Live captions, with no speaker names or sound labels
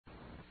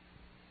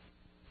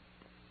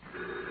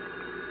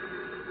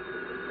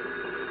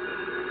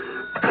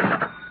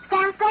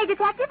Spade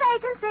Detective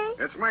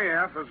Agency. It's me,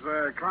 F. Is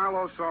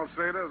Carlos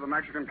Salceda, the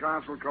Mexican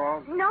consul,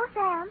 called? No,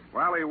 Sam.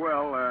 Well, he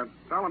will.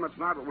 Tell him it's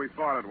not what we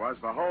thought it was.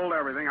 To hold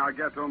everything, I'll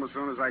get to him as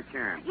soon as I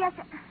can. Yes,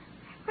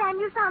 Sam,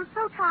 you sound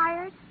so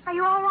tired. Are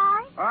you all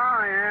right? Oh,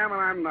 I am,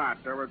 and I'm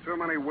not. There were too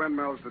many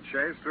windmills to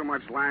chase, too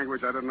much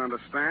language I didn't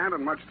understand,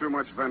 and much too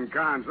much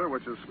venganza,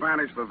 which is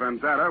Spanish for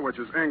vendetta, which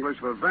is English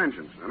for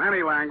vengeance. In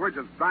any language,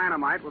 it's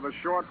dynamite with a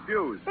short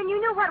fuse. Then you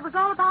knew what it was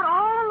all about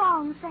all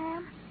along,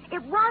 Sam.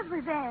 It was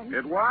revenge.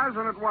 It was,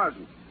 and it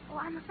wasn't. Oh,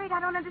 I'm afraid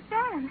I don't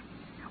understand.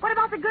 What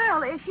about the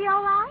girl? Is she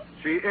all right?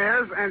 She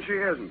is, and she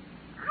isn't.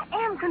 I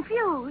am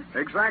confused.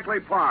 Exactly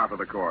par for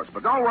the course.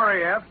 But don't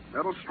worry, F.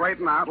 It'll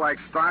straighten out like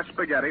starched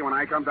spaghetti when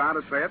I come down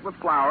to say it with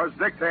flowers,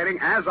 dictating,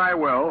 as I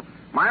will,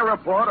 my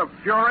report of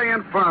fury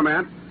and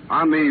ferment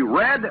on the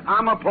Red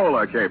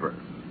Amapola Caper.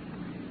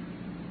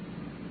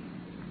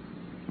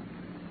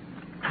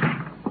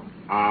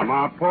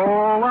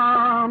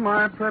 Amapola,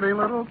 my pretty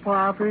little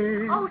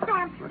poppy. Oh,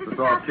 Sam. That's as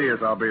off-key as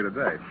I'll be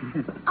today.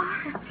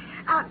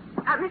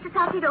 Mr.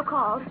 Salcido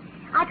called.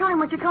 I told him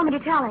what you told me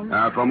to tell him.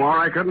 For more,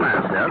 I couldn't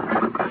ask,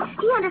 F.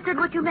 He understood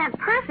what you meant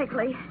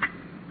perfectly.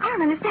 I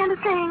don't understand a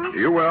thing.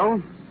 You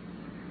will.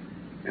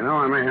 You know,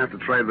 I may have to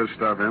trade this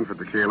stuff in for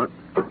tequila.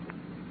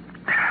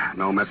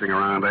 No messing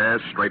around there,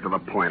 straight to the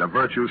point. A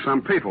virtue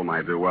some people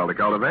might do well to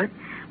cultivate.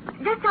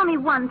 Just tell me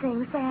one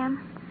thing,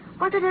 Sam.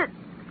 Was it a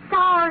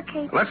sour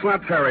caper? Let's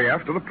not tarry,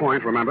 F. To the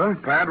point, remember?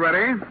 Pad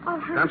ready.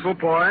 Oh. Pencil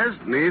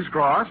poised. Knees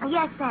crossed.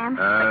 Yes, Sam.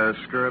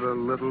 Skirt a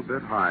little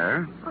bit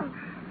higher. Oh.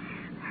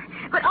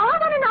 But all I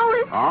want to know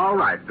is... All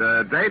right.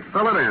 Date,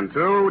 fill it in.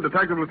 To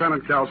Detective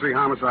Lieutenant Kelsey,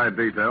 Homicide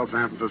Detail,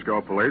 San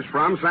Francisco Police,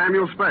 from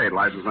Samuel Spade,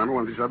 license number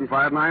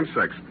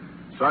 127596.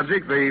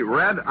 Subject, the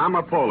Red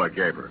Amapola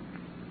Caper.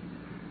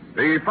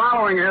 The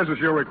following is, as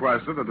you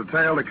requested, a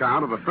detailed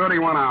account of the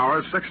 31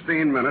 hours,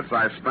 16 minutes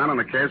I spent on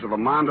the case of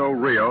Armando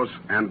Rios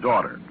and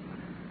daughter.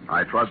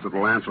 I trust it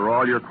will answer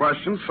all your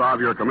questions, solve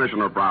your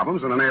commissioner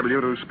problems, and enable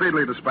you to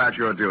speedily dispatch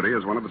your duty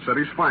as one of the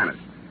city's finest.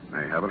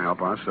 May heaven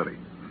help our city.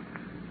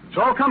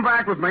 So come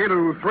back with me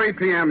to 3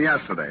 p.m.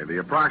 yesterday, the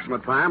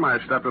approximate time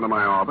I stepped into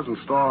my office and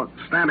saw,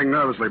 standing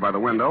nervously by the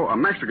window, a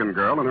Mexican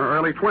girl in her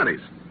early 20s.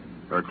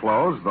 Her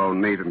clothes, though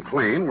neat and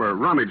clean, were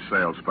rummage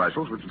sale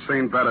specials which had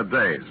seen better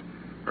days.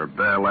 Her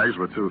bare legs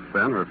were too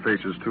thin, her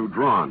features too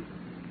drawn.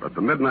 But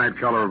the midnight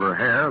color of her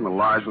hair and the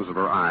largeness of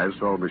her eyes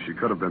told me she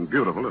could have been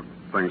beautiful if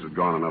things had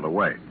gone another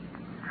way.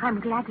 I'm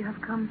glad you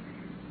have come.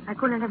 I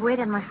couldn't have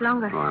waited much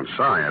longer. Oh, I'm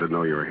sorry. I didn't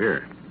know you were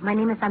here. My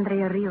name is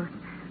Andrea Rios.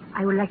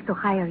 I would like to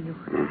hire you.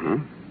 Mm-hmm.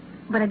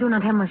 But I do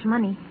not have much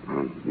money.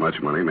 Well, much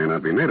money may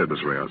not be needed,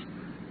 Miss Rios.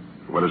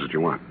 What is it you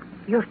want?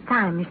 Your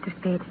time, Mr.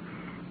 Spade.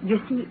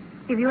 You see,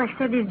 if you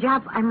accept this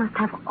job, I must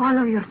have all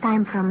of your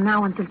time from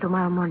now until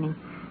tomorrow morning.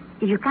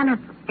 If you cannot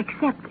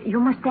accept, you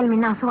must tell me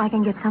now so I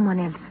can get someone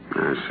else.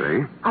 I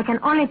see. I can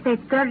only pay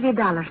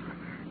 $30.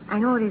 I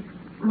know it is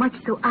much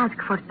to ask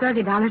for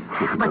 $30,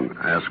 but... Then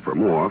ask for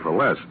more for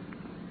less.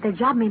 The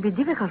job may be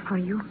difficult for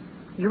you.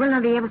 You will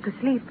not be able to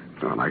sleep.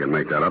 Well, I can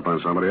make that up on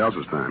somebody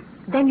else's time.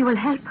 Then you will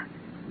help.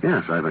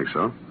 Yes, I think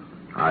so.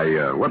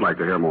 I would like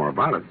to hear more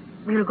about it.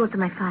 We will go to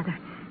my father.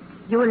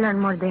 You will learn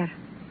more there.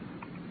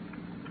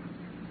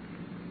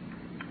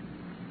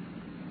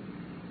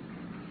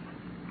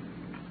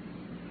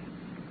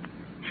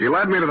 She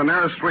led me to the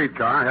nearest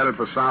streetcar, headed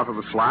for south of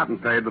the slot,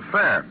 and paid the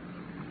fare.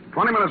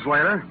 20 minutes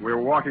later, we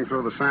were walking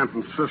through the San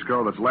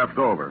Francisco that's left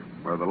over,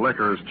 where the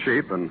liquor is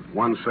cheap and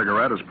one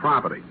cigarette is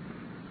property.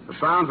 The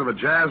sounds of a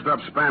jazzed-up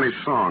Spanish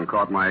song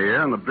caught my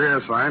ear, and the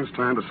beer signs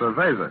turned to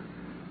cerveza.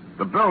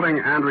 The building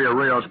Andrea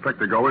Rios picked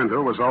to go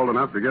into was old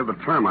enough to give the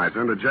termites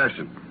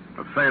indigestion.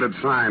 A faded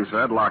sign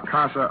said, La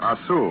Casa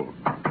Azul.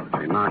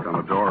 She knocked on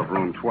the door of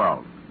room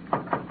 12.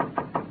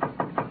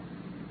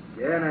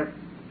 ¿Quién es?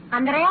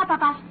 Andrea,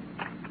 Papa.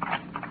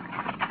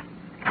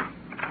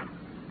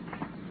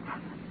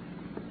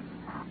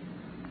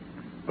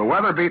 The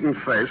weather-beaten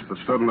face that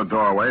stood in the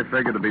doorway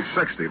figured to be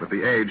 60, but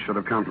the age should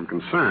have come from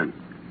concern.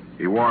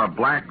 He wore a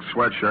black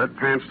sweatshirt,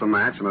 pants to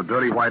match, and a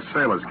dirty white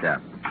sailor's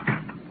cap.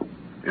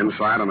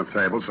 Inside on the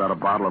table sat a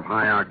bottle of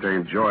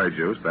high-octane joy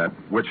juice, that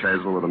witch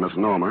hazel with a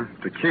misnomer,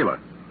 tequila.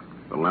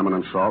 The lemon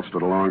and salt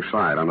stood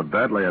alongside. On the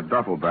bed lay a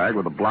duffel bag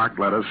with the blocked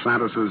letters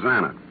Santa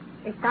Susana.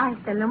 Está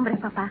el hombre,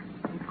 Papa.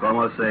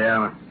 ¿Cómo se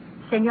llama?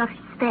 Señor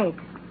Spade,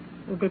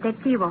 el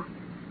detectivo.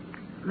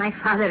 My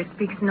father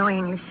speaks no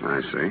English.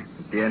 I see.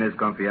 ¿Tienes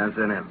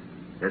confianza en él?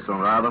 ¿Es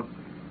honrado?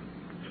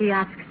 He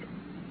asks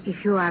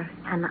if you are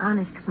an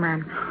honest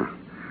man.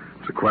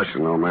 It's a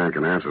question no man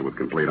can answer with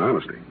complete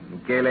honesty.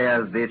 ¿Qué le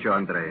has dicho,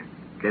 André?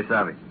 ¿Qué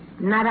sabe?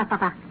 Nada,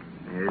 Papa.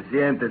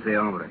 Siéntese,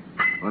 hombre.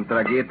 ¿Un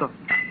traguito?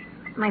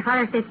 My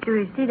father says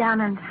to sit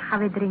down and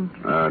have a drink.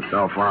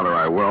 Tell Father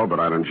I will, but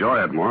I'd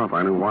enjoy it more if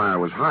I knew why I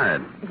was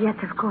hired. Yes,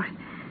 of course.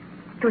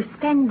 To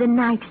spend the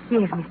night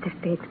here, Mr.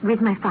 Spade,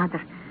 with my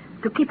father.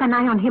 To keep an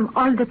eye on him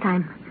all the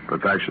time.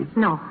 Protection?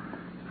 No.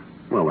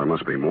 Well, there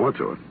must be more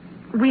to it.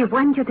 We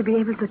want you to be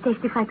able to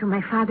testify to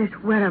my father's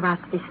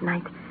whereabouts this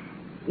night,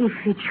 if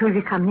it should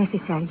become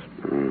necessary.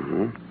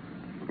 Mm-hmm.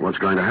 What's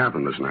going to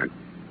happen this night?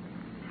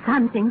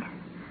 Something.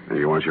 And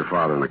you want your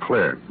father in the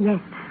clear?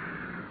 Yes.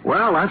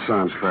 Well, that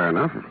sounds fair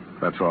enough.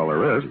 That's all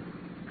there is.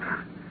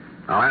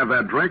 I'll have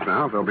that drink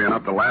now if there'll be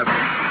enough to last.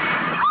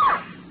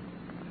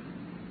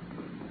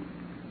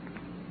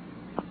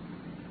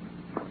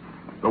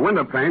 The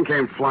window pane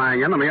came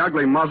flying in, and the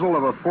ugly muzzle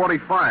of a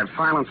 .45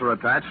 silencer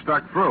attached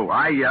stuck through.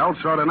 I yelled,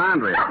 so did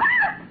Andrea.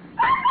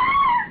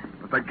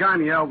 But the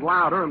gun yelled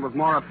louder and with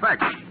more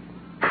effect.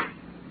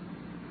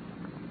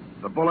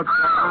 The bullet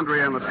struck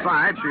Andrea in the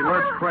side. She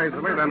lurched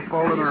crazily, then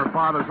folded in her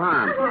father's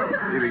arms.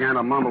 He began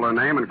to mumble her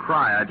name and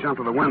cry. I jumped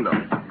to the window.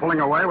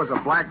 Pulling away was a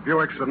black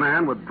Buick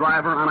sedan with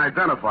driver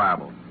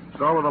unidentifiable.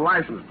 So were the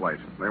license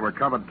plates. They were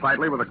covered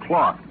tightly with a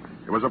cloth.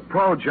 It was a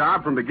pro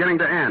job from beginning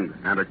to end,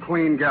 and a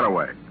clean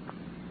getaway.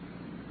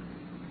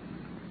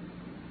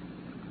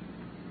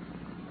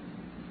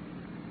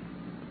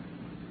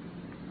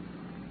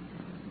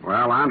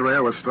 Well,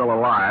 Andrea was still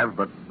alive,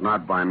 but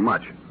not by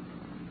much.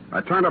 I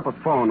turned up a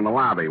phone in the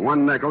lobby.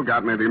 One nickel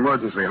got me to the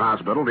emergency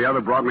hospital. The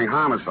other brought me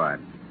homicide.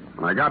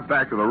 When I got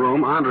back to the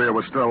room, Andrea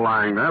was still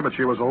lying there, but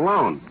she was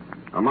alone.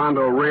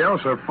 Armando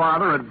Rios, her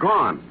father, had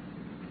gone.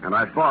 And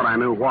I thought I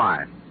knew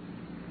why.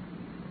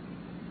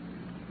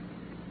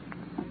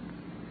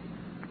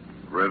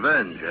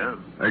 Revenge, huh?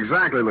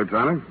 Exactly,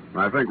 Lieutenant.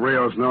 I think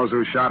Rios knows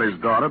who shot his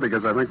daughter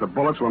because I think the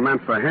bullets were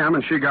meant for him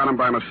and she got him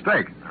by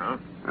mistake. Huh?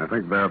 I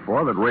think,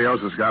 therefore, that Rios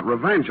has got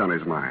revenge on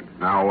his mind.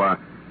 Now,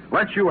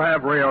 let you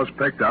have Rios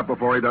picked up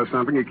before he does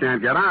something he can't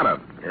get out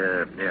of.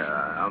 Yeah,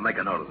 I'll make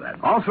a note of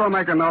that. Also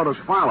make a note as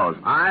follows.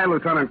 I,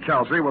 Lieutenant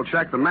Kelsey, will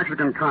check the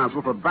Mexican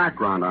consul for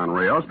background on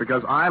Rios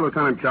because I,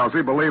 Lieutenant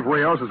Kelsey, believe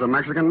Rios is a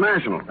Mexican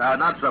national.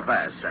 Not so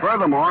fast, sir.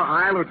 Furthermore,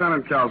 I,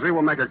 Lieutenant Kelsey,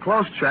 will make a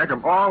close check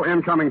of all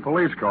incoming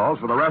police calls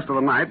for the rest of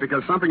the night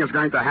because something is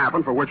going to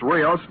happen for which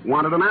Rios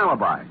wanted an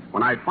alibi.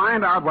 When I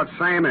find out what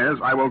same is,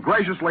 I will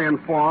graciously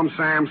inform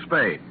Sam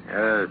Spade.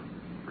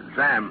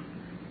 Sam,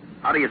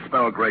 how do you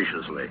spell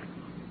graciously?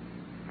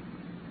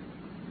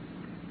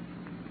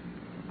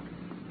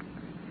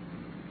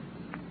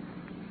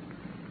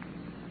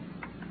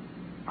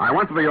 I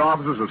went to the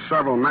offices of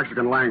several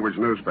Mexican-language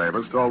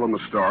newspapers, told them the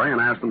story, and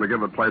asked them to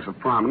give a place of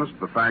prominence to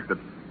the fact that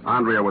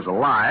Andrea was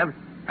alive,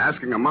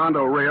 asking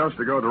Armando Rios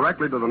to go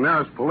directly to the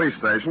nearest police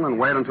station and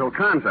wait until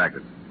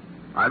contacted.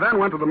 I then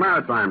went to the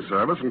Maritime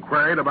Service and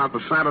queried about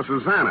the Santa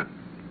Susana.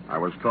 I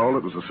was told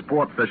it was a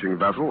sport fishing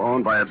vessel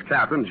owned by its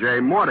captain, J.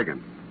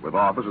 Mortigan, with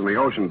office in the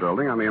Ocean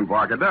Building on the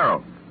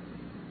Embarcadero.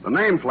 The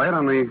nameplate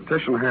on the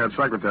Titian-haired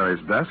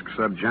secretary's desk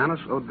said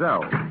Janice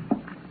Odell.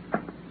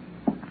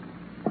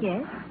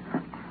 Yes?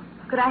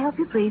 Could I help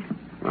you, please?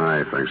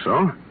 I think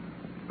so.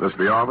 This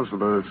the office of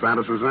the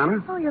Santa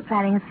Susana? Oh, you're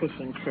planning a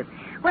fishing trip.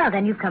 Well,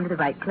 then you've come to the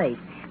right place.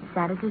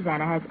 Santa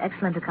Susana has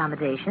excellent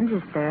accommodations,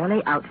 is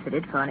thoroughly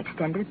outfitted for an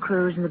extended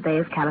cruise in the Bay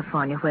of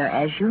California, where,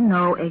 as you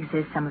know,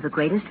 exist some of the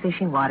greatest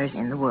fishing waters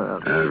in the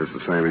world. If it's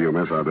the same as you,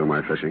 miss, I'll do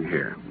my fishing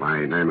here.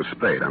 My name is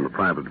Spade. I'm a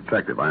private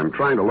detective. I'm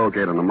trying to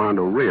locate an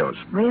Armando Rios.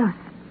 Rios?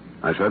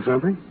 I said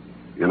something?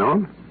 You know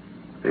him?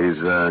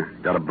 He's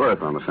got a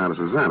berth on the Santa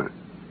Susana.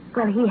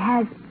 Well, he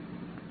has...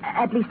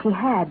 At least he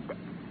had.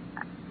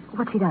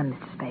 What's he done,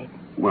 Mr. Spade?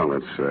 Well,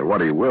 it's what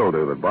he will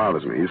do that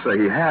bothers me. You say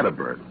he had a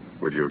berth.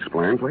 Would you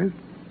explain, please?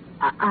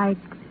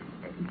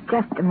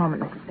 Just a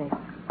moment, Mr. Spade.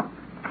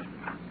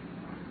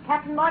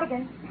 Captain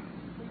Mortigan,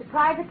 there's a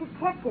private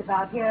detective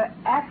out here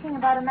asking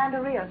about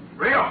Armando Rios.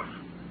 Rios?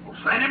 Well,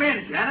 send him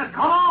in, Janice.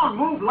 Come on,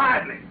 move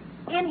lively.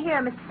 In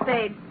here, Mr.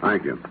 Spade.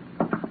 Thank you.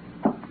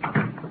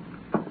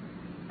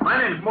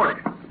 My name's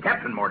Mortigan,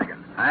 Captain Mortigan.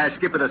 I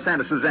skipper the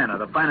Santa Susana,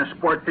 the finest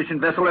sport fishing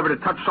vessel ever to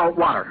touch salt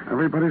water.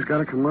 Everybody's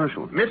got a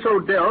commercial. Miss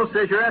Odell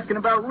says you're asking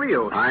about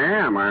Rios. I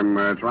am.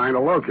 I'm trying to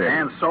locate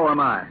him. And so am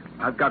I.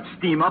 I've got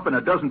steam up and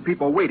a dozen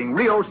people waiting.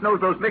 Rios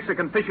knows those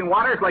Mexican fishing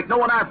waters like no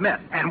one I've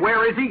met. And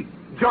where is he?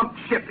 Jumped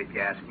ship, if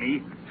you ask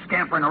me.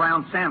 Scampering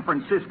around San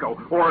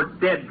Francisco, or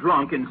dead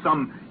drunk in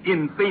some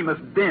infamous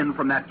den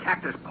from that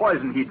cactus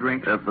poison he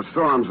drinks. If the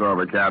storm's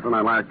over, Captain,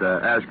 I'd like to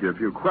ask you a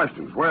few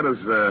questions. Where does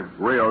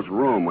Rios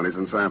room when he's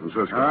in San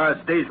Francisco?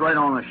 Stays right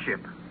on the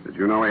ship. Did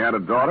you know he had a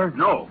daughter?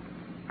 No.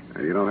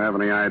 And you don't have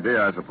any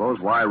idea, I suppose,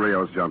 why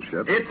Rios jumped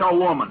ship? It's a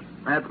woman.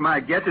 That's my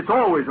guess. It's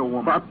always a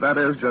woman. But that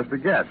is just a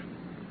guess.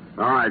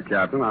 All right,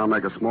 Captain, I'll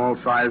make a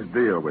small-sized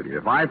deal with you.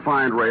 If I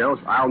find Rios,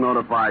 I'll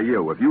notify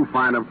you. If you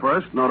find him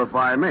first,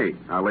 notify me.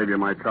 I'll leave you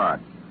my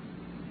card.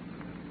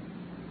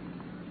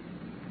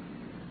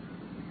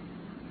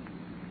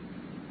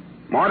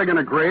 Mortigan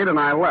agreed, and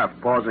I left,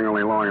 pausing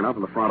only long enough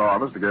in the front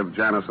office to give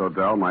Janice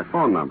Odell my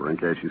phone number in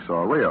case she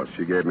saw Rios.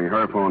 She gave me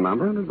her phone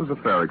number, and it was a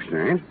fair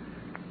exchange.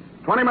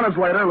 20 minutes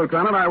later,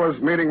 Lieutenant, I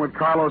was meeting with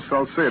Carlos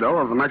Salcedo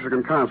of the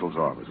Mexican consul's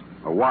office.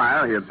 A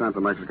wire he had sent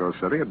to Mexico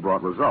City had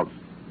brought results.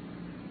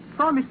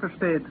 So, Mr.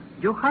 Spade,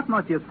 you have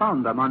not yet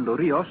found Armando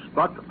Rios,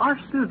 but are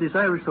still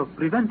desirous of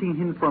preventing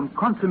him from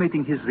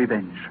consummating his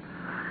revenge.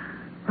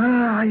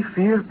 I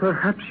fear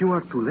perhaps you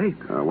are too late.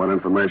 What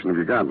information have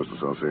you got, Mr.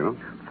 Salcedo?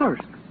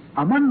 First,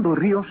 Armando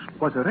Rios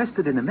was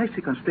arrested in the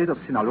Mexican state of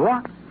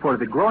Sinaloa for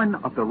the growing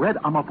of the Red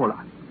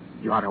Amapola.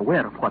 You are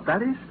aware of what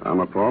that is?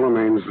 Amapola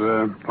means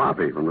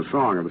poppy from the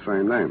song of the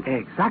same name.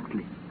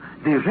 Exactly.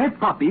 The red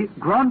poppy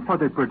grown for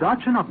the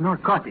production of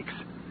narcotics.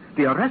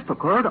 The arrest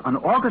occurred on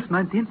August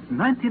 19th,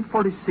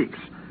 1946.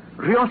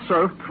 Rios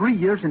served 3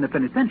 years in the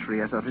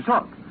penitentiary as a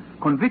result,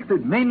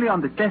 convicted mainly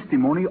on the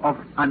testimony of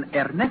an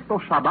Ernesto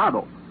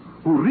Sabado,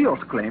 who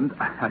Rios claimed,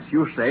 as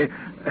you say,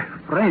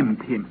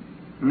 framed him.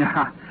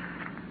 Now,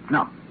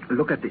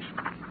 look at this.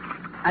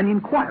 An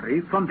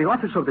inquiry from the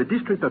Office of the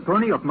District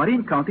Attorney of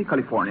Marin County,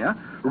 California,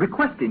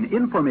 requesting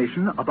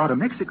information about a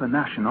Mexican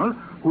national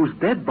whose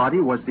dead body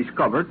was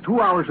discovered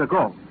 2 hours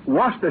ago,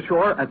 washed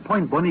ashore at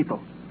Point Bonito.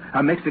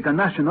 A Mexican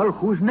national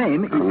whose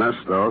name is...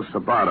 Ernesto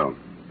Sabado.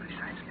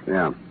 Precisely.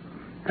 Yeah.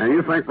 And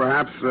you think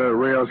perhaps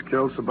Rios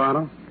killed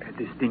Sabado? A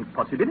distinct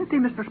possibility,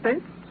 Mr.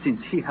 Spade,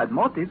 since he had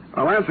motive.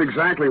 Well, that's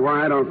exactly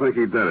why I don't think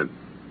he did it.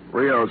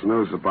 Rios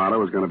knew Sabado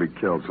was going to be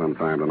killed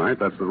sometime tonight.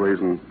 That's the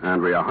reason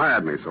Andrea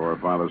hired me, so her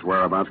father's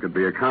whereabouts could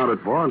be accounted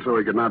for and so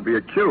he could not be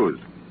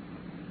accused.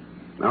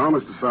 No,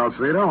 Mr.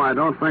 Salcedo, I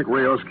don't think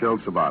Rios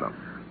killed Sabado.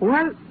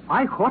 Well,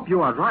 I hope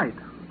you are right,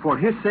 for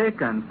his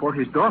sake and for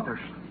his daughter's,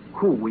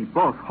 who we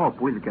both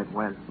hope will get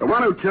well. The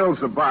one who killed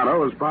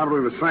Sabado is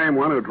probably the same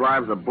one who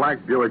drives a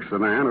black Buick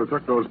sedan who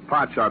took those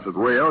pot shots at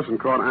Rios and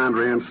caught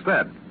Andrea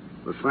instead.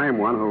 The same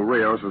one who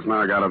Rios has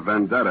now got a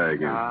vendetta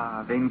against.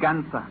 Ah,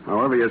 venganza.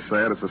 However you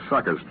say it, it's a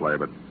sucker's play,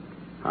 but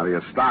how do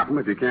you stop him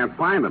if you can't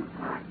find him?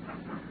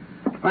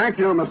 Thank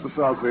you, Mr.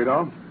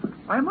 Salcedo.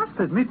 I must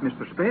admit,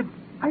 Mr. Spade,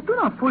 I do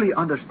not fully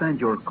understand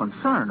your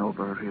concern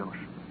over Rios.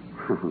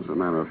 As a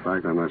matter of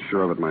fact, I'm not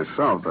sure of it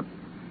myself, but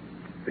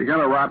he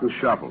got a rotten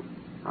shuffle.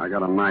 I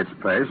got a night's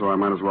pay, so I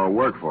might as well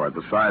work for it.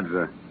 Besides,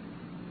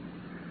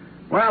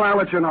 well, I'll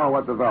let you know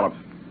what develops.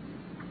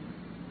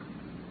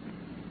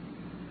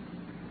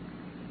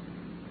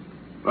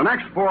 The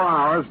next 4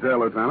 hours, dear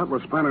Lieutenant, were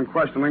spent in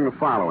questioning the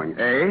following.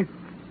 A,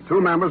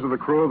 2 members of the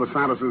crew of the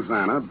Santa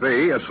Susana.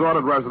 B,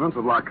 assorted residents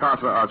of La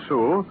Casa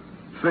Azul.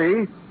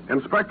 C,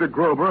 Inspector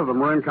Gruber of the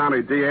Marin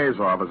County DA's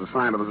office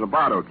assigned to the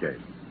Zabato case.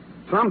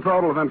 Some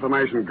total of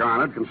information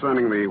garnered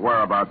concerning the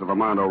whereabouts of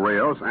Armando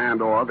Rios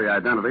and or the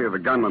identity of the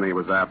gunman he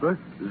was after,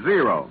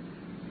 0.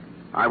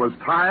 I was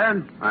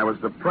tired. I was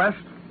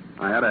depressed.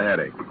 I had a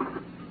headache.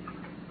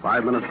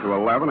 5 minutes to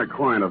 11, a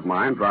client of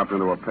mine dropped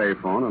into a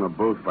payphone in a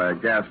booth by a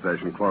gas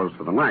station closed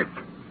for the night.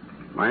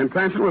 My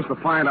intention was to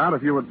find out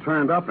if you had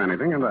turned up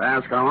anything and to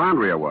ask how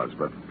Andrea was,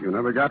 but you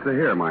never got to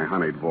hear my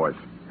honeyed voice.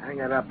 Hang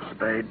it up,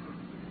 Spade.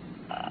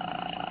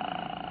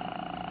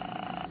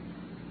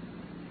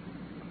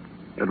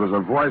 It was a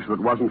voice that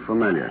wasn't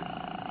familiar.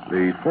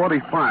 The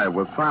 45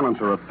 with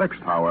silencer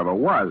affixed, however,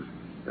 was.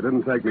 It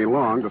didn't take me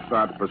long to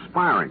start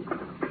perspiring.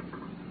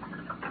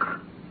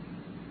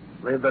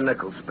 Leave the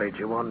nickel, Spade.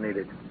 You won't need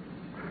it.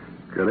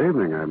 Good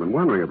evening. I've been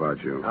wondering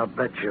about you. I'll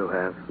bet you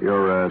have.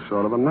 You're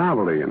sort of a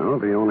novelty, you know,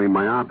 the only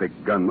myopic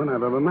gunman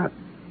I've ever met.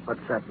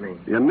 What's that mean?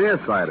 You're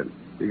nearsighted.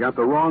 You got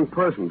the wrong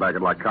person back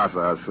at La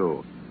Casa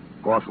Azul.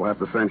 Boss will have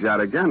to send you out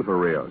again for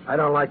Rios. I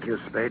don't like you,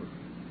 Spade.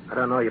 I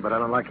don't know you, but I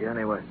don't like you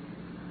anyway.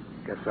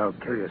 Guess I'll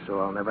kill you so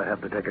I'll never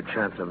have to take a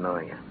chance of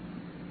knowing you.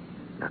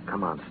 Now,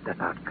 come on, step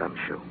out,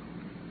 gumshoe.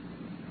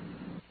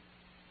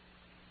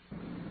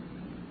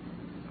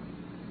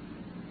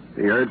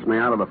 He urged me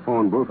out of the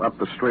phone booth up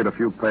the street a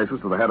few paces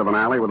to the head of an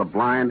alley with a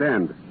blind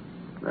end.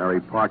 There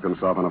he parked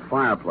himself in a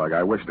fire plug.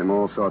 I wished him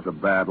all sorts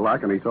of bad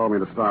luck, and he told me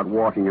to start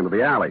walking into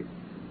the alley.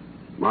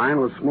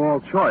 Mine was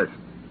small choice.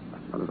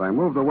 But as I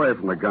moved away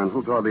from the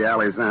gunsel toward the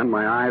alley's end,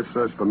 my eyes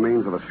searched for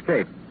means of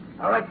escape.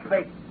 All right,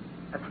 Spade.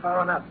 That's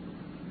far enough.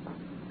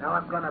 Now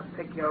I'm going to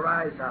pick your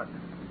eyes out.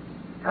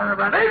 Turn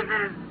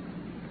around.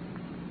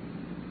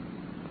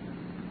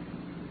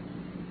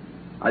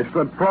 I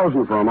stood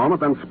frozen for a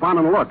moment, then spun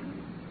and looked.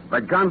 The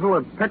gunsel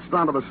had pitched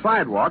onto the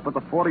sidewalk, but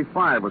the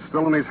 45 was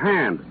still in his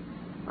hand.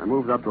 I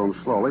moved up to him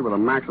slowly with a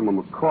maximum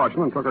of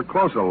caution and took a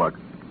closer look.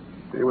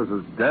 He was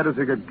as dead as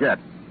he could get.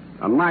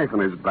 A knife in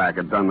his back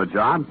had done the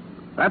job.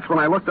 That's when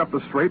I looked up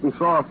the street and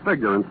saw a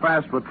figure in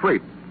fast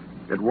retreat.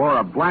 It wore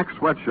a black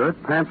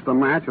sweatshirt, pants to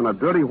match, and a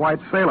dirty white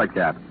sailor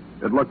cap.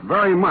 It looked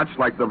very much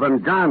like the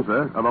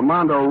venganza of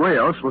Armando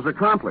Rios was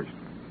accomplished.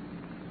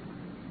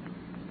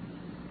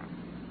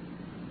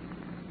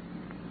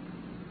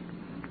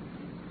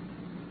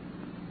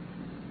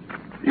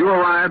 You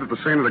arrived at the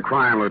scene of the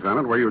crime,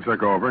 Lieutenant, where you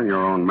took over in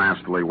your own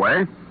masterly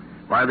way.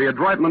 By the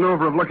adroit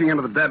maneuver of looking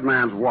into the dead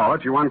man's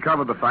wallet, you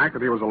uncovered the fact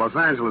that he was a Los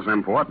Angeles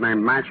import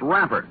named Max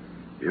Rapper.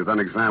 You then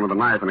examined the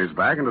knife in his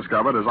back and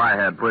discovered, as I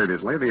had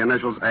previously, the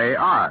initials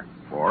AR,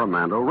 for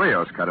Armando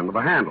Rios, cut into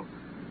the handle.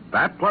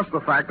 That, plus the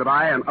fact that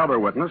I and other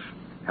witness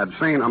had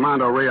seen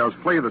Armando Rios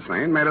flee the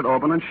scene, made it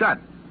open and shut.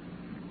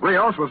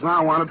 Rios was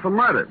now wanted for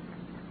murder.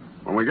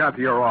 When we got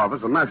to your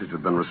office, a message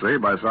had been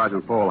received by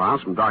Sergeant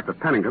Polehouse from Dr.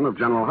 Pennington of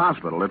General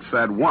Hospital. It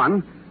said,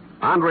 1,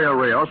 Andrea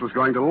Rios was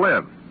going to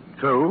live.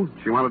 2,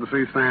 she wanted to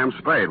see Sam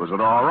Spade. Was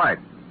it all right?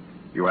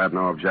 You had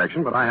no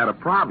objection, but I had a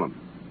problem.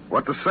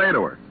 What to say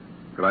to her?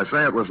 Could I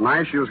say it was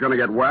nice she was going to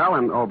get well,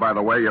 and, oh, by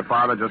the way, your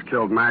father just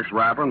killed Max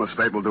Rapper, and the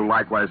state will do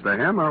likewise to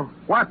him, or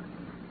what?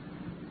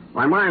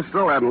 My mind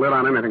still hadn't lit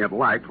on anything it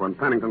liked when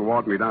Pennington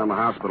walked me down the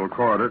hospital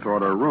corridor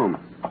toward her room.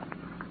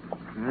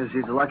 Yeah,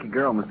 she's a lucky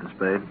girl, Mr.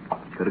 Spade.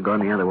 Could have gone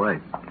the other way.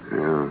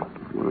 Yeah,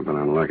 would have been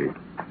unlucky.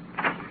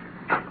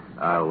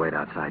 I'll wait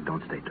outside.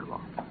 Don't stay too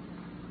long.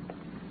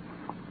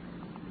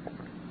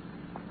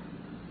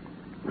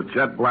 The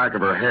jet black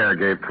of her hair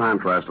gave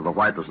contrast to the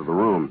whiteness of the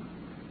room.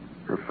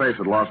 Her face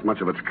had lost much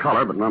of its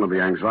color, but none of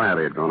the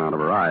anxiety had gone out of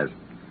her eyes.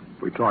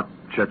 We talked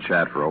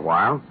chit-chat for a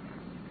while.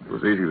 It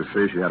was easy to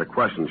see she had a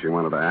question she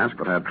wanted to ask,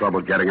 but had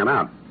trouble getting it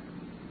out.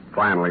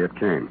 Finally, it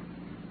came.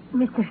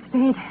 Mr.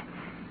 Spade,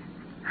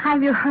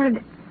 have you heard...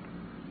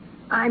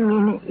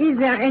 is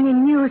there any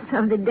news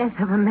of the death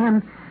of a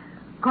man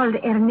called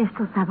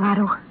Ernesto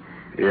Zavaro?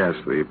 Yes,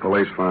 the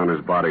police found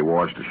his body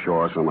washed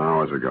ashore some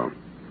hours ago.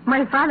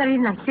 My father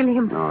did not kill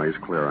him. No, he's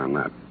clear on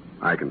that.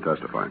 I can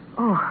testify.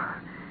 Oh,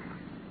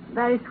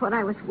 that is what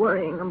I was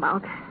worrying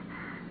about.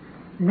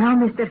 Now,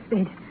 Mr.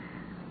 Spade,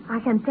 I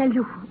can tell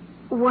you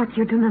what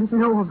you do not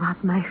know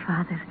about my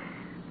father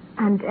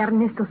and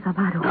Ernesto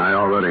Zavaro. I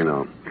already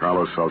know.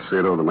 Carlos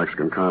Salcedo, the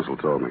Mexican consul,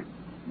 told me.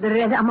 The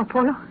Red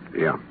Amapola?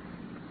 Yeah.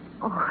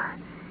 Oh,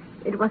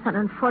 it was an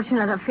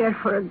unfortunate affair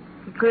for a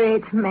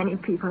great many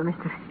people,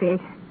 Mr. Spade.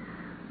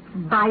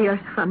 Buyers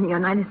from the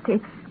United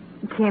States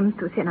came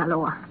to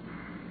Sinaloa.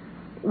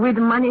 With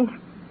money,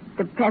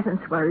 the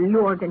peasants were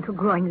lured into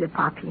growing the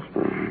poppy.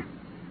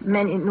 Mm-hmm.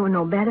 Many knew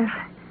no better.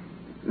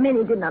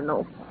 Many did not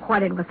know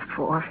what it was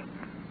for.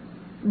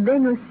 They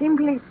knew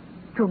simply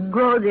to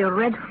grow the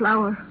red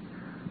flower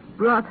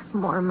brought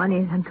more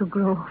money than to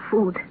grow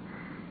food.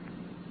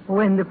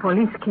 When the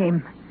police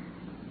came,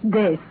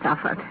 they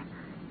suffered.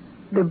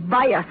 The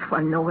buyers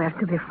were nowhere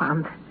to be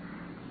found.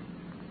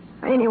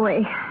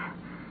 Anyway,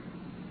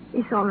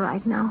 it's all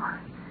right now.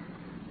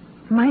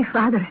 My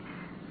father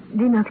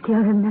did not kill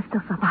Ernesto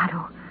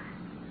Zavaro.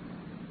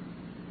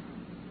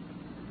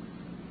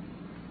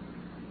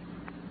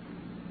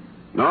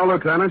 No,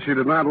 Lieutenant, she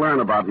did not learn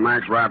about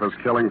Max Rapper's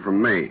killing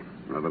from me,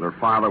 or that her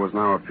father was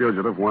now a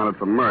fugitive wanted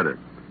for murder.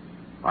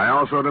 I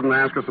also didn't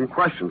ask her some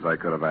questions I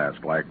could have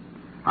asked, like,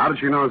 how did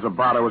she know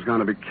Zapata was going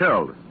to be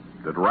killed?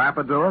 Did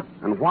Rapper do it,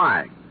 and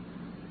why?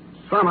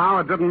 Somehow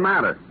it didn't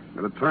matter.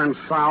 It had turned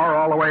sour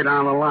all the way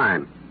down the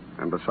line.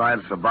 And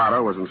besides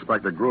Zapata was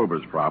Inspector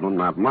Gruber's problem,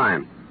 not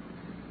mine.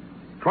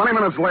 20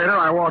 minutes later,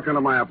 I walked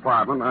into my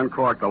apartment,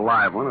 uncorked a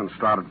live one, and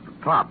started at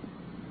the top.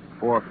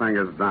 4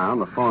 fingers down,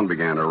 the phone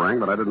began to ring,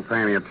 but I didn't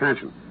pay any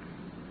attention.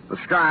 The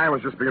sky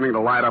was just beginning to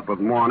light up with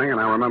morning, and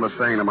I remember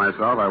saying to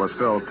myself I was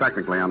still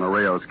technically on the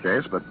Rios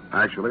case, but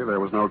actually there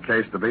was no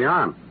case to be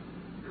on.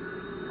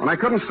 When I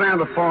couldn't stand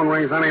the phone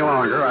rings any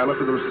longer, I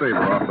lifted the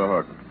receiver off the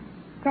hook.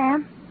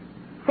 Sam?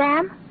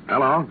 Sam?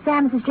 Hello?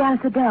 Sam, this is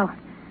Janice Adele.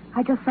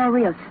 I just saw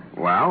Rios.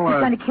 Well, He's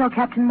going to kill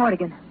Captain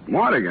Mortigan.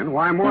 Mortigan?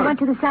 Why They Mortigan? went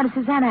to the Santa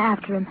Susana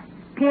after him.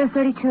 Pier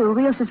 32.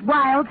 Rios is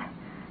wild.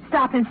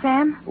 Stop him,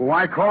 Sam.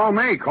 Why call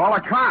me? Call a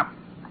cop.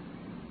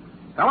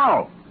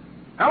 Hello?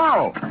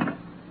 Hello?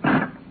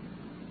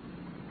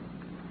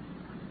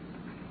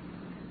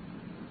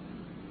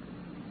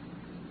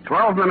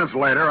 "12 minutes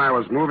later, I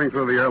was moving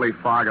through the early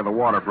fog of the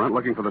waterfront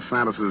looking for the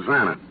Santa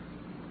Susana.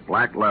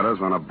 Black letters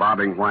on a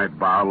bobbing white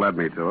bow led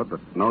me to it,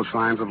 but no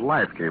signs of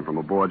life came from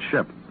aboard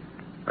ship.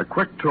 A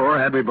quick tour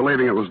had me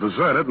believing it was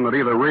deserted and that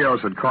either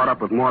Rios had caught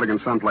up with Mortigan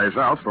someplace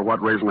else, for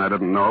what reason I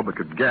didn't know but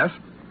could guess,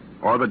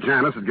 or that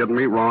Janice had given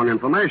me wrong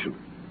information.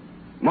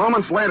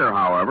 Moments later,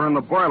 however, in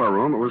the boiler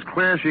room, it was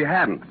clear she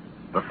hadn't.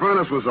 The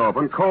furnace was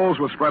open, coals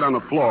were spread on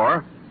the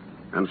floor,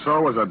 and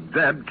so was a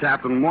dead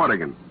Captain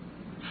Mortigan.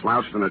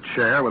 Slouched in a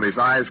chair with his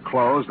eyes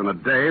closed in a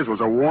daze was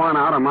a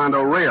worn-out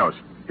Armando Rios.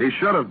 He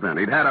should have been.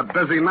 He'd had a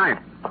busy night.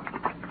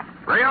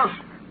 Rios?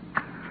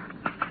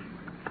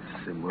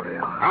 Se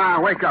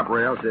murió. Wake up,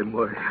 Rios. Se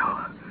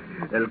murió.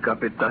 El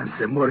capitán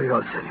se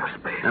murió, Senor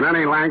Spade. In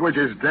any language,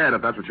 he's dead,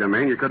 if that's what you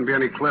mean. You couldn't be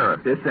any clearer.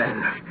 Es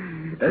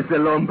él. Es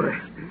el hombre.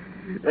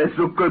 Es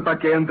su culpa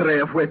que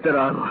Andrea fue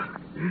enterrado.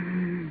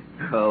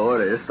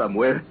 Ahora está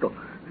muerto.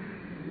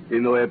 Y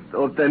no he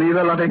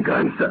obtenido la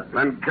venganza.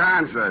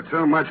 Venganza.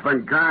 Too much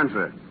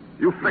venganza.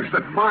 You fixed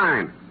it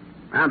fine.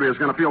 Andrea's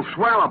going to feel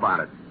swell about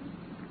it.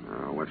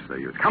 Oh, what's the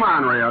use? Come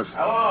on, Rios.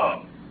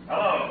 Hello.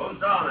 Hello.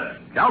 Who's down there?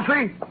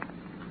 Kelsey?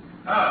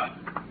 Oh,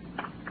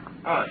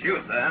 it's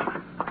you,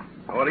 Sam.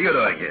 What are you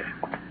doing here?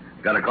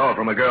 Got a call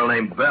from a girl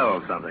named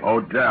Belle or something.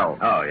 Odell.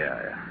 Oh,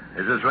 yeah.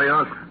 Is this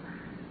Rios?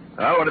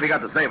 Well, what have you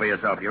got to say for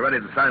yourself? You ready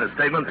to sign a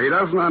statement? He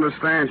doesn't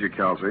understand you,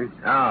 Kelsey.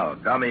 Oh,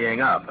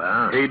 dummying up,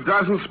 huh? He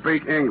doesn't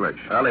speak English.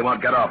 Well, he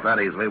won't get off that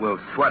easily. We'll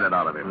sweat it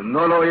out of him.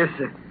 No lo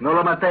hice. No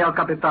lo maté al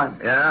capitán.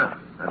 Yeah?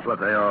 That's what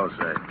they all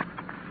say.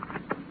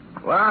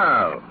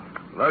 Wow.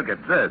 Look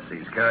at this.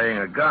 He's carrying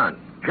a gun.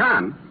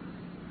 Gun?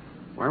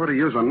 Why would he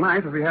use a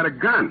knife if he had a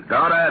gun?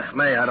 Don't ask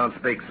me. I don't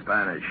speak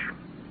Spanish.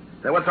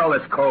 Say, what's all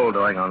this coal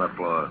doing on the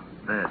floor?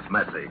 It's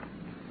messy.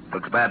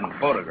 Looks bad in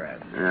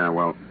photographs. Yeah,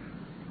 well...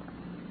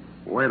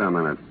 Wait a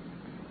minute.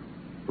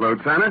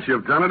 Lieutenant,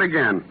 you've done it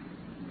again.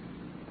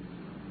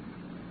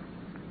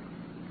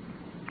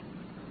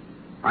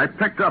 I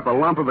picked up a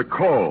lump of the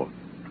coal.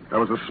 There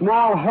was a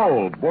small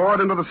hole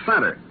bored into the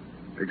center.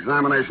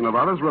 Examination of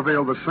others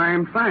revealed the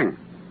same thing.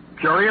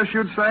 Curious,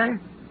 you'd say?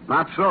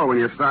 Not so when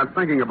you start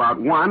thinking about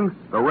 1,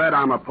 the Red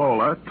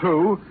Amapola,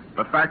 2,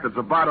 the fact that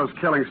Zabato's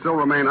killing still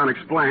remained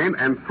unexplained,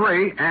 and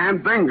 3,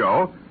 and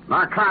bingo,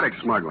 narcotics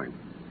smuggling.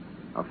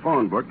 A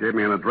phone book gave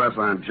me an address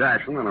on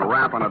Jackson, and a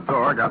rap on a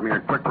door got me a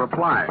quick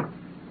reply.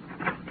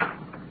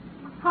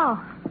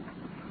 Oh,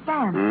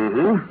 Sam.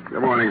 Mm-hmm.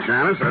 Good morning,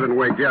 Janice. I didn't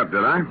wake you up,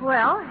 did I?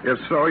 Well, If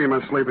so, you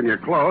must sleep in your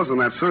clothes, and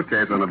that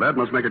suitcase on the bed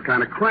must make it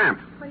kind of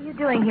cramped. what are you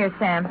doing here,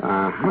 Sam?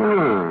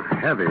 Uh-huh.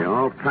 Heavy,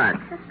 all packed.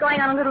 Just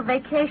going on a little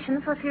vacation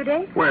for a few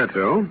days. Where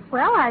to?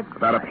 Well,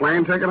 Without a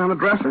plane ticket on the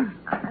dresser?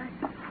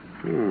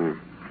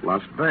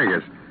 Las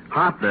Vegas.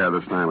 Hot there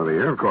this time of the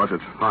year. Of course,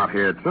 it's hot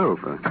here, too,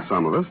 for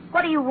some of us.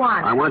 What do you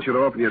want? I want you to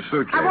open your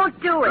suitcase. I won't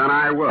do it. Then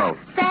I will.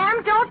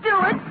 Sam, don't do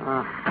it.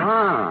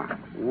 Uh-huh.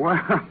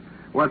 Well,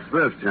 what's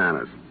this,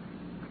 Janice?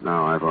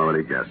 No, I've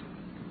already guessed.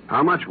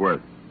 How much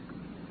worth?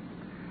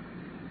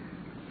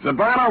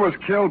 Zabato was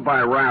killed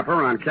by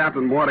Rapper on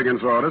Captain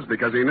Mortigan's orders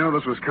because he knew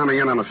this was coming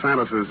in on the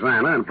Santa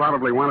Susana and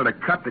probably wanted a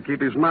cut to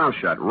keep his mouth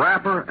shut.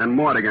 Rapper and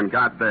Mortigan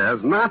got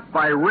theirs, not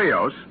by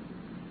Rios,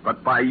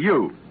 but by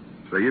you,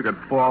 so you could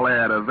fall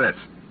heir to this.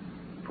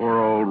 Poor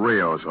old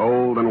Rios,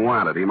 old and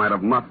wanted. He might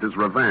have muffed his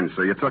revenge,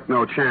 so you took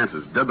no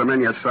chances. Did them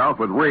in yourself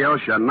with Rios,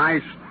 your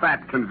nice,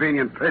 fat,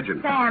 convenient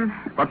pigeon. Sam.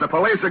 But the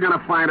police are going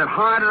to find it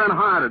harder and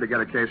harder to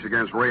get a case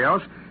against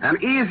Rios, and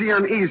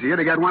easier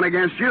to get one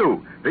against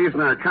you. These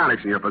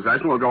narcotics in your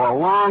possession will go a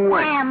long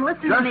way. Sam,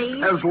 listen to me.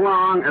 Just as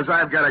long as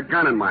I've got a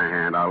gun in my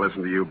hand, I'll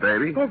listen to you,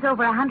 baby. There's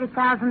over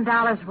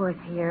 $100,000 worth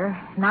here,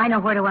 and I know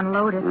where to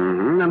unload it.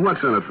 Mm-hmm. And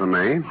what's in it for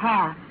me?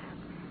 Half.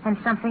 And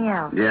something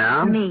else.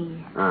 Yeah?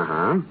 Me.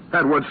 Uh-huh.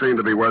 That would seem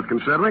to be worth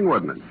considering,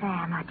 wouldn't it?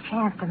 Sam, a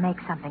chance to make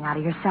something out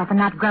of yourself and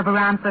not grub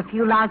around for a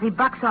few lousy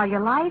bucks all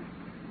your life.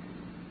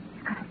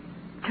 You're going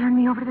to turn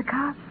me over to the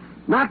cops?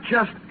 Not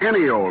just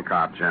any old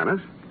cop,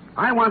 Janice.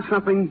 I want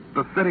something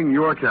befitting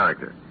your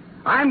character.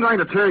 I'm going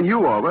to turn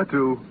you over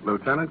to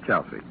Lieutenant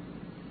Kelsey.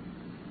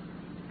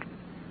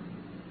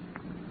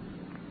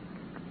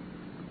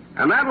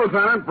 And that,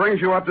 Lieutenant, brings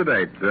you up to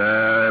date.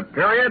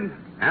 Period.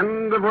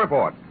 End of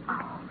report.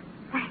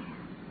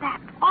 That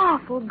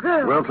awful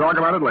girl. We'll talk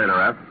about it later,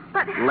 F.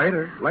 But...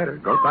 Later.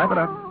 Go type it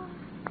up.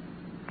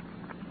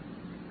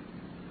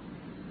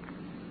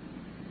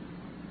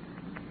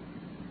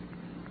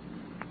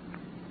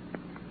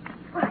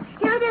 Well,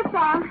 here it is,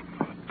 Sam.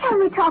 Can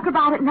we talk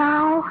about it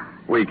now?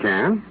 We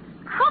can.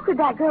 How could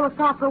that girl have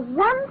thought for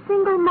one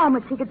single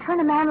moment she could turn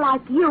a man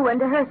like you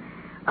into her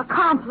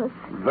accomplice?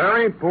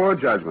 Very poor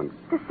judgment.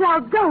 To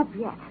sell dope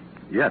yet?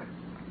 Yet.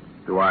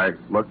 Do I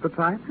look the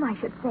type? I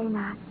should say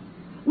not.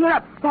 You're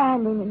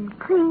upstanding and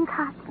clean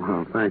cut.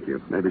 Well, thank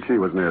you. Maybe she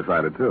was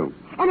nearsighted, too.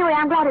 Anyway,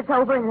 I'm glad it's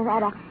over and it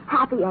had a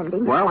happy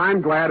ending. Well,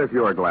 I'm glad if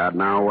you're glad.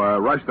 Now,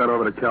 rush that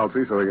over to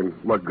Kelsey so he can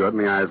look good in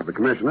the eyes of the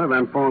commissioner.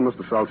 Then phone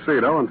Mr.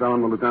 Salcedo and tell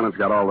him the lieutenant's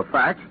got all the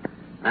facts.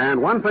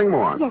 And one thing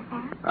more. Yes,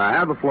 Sam?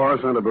 Have the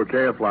florist send a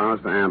bouquet of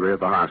flowers to Andrea at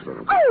the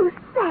hospital. Oh,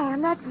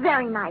 Sam, that's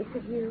very nice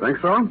of you. Think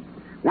so?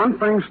 One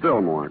thing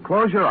still more.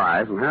 Close your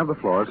eyes and have the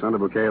florist send a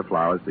bouquet of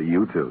flowers to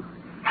you, too.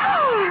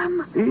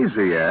 Sam!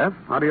 Easy, F.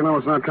 How do you know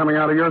it's not coming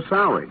out of your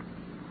salary?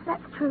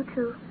 That's true,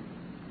 too.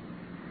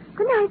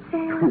 Good night,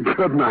 Sam.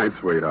 Good night,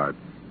 sweetheart.